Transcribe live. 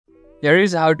Here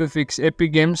is how to fix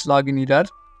Epic Games login error.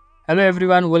 Hello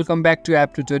everyone, welcome back to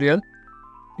app tutorial.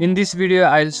 In this video,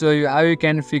 I'll show you how you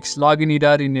can fix login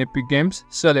error in Epic Games.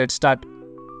 So let's start.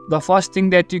 The first thing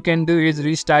that you can do is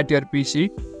restart your PC.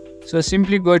 So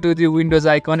simply go to the Windows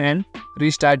icon and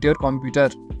restart your computer.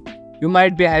 You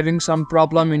might be having some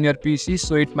problem in your PC,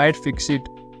 so it might fix it.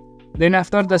 Then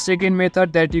after, the second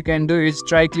method that you can do is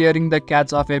try clearing the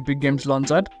cache of Epic Games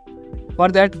launcher. For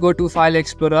that, go to File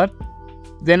Explorer.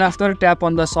 Then after, tap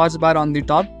on the search bar on the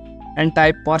top and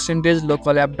type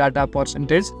 %local app data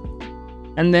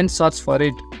 % and then search for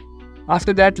it.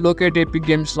 After that, locate Epic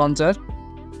Games launcher,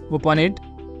 open it.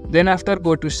 Then after,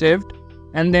 go to saved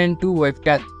and then to web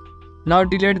cache. Now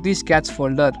delete this cache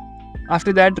folder.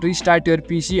 After that, restart your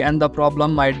PC and the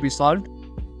problem might be solved.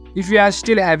 If you are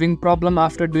still having problem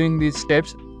after doing these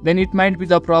steps, then it might be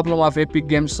the problem of Epic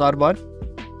Games server.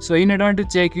 So in order to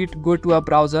check it, go to a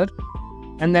browser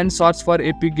and then search for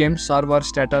Epic Games server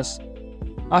status.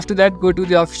 After that, go to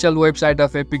the official website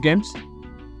of Epic Games.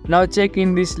 Now check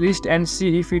in this list and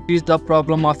see if it is the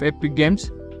problem of Epic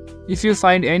Games. If you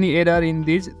find any error in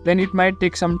this, then it might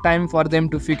take some time for them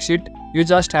to fix it. You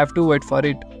just have to wait for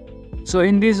it. So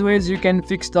in these ways you can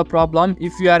fix the problem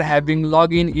if you are having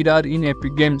login error in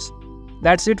Epic Games.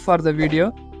 That's it for the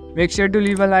video. Make sure to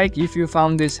leave a like if you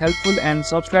found this helpful and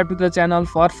subscribe to the channel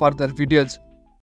for further videos.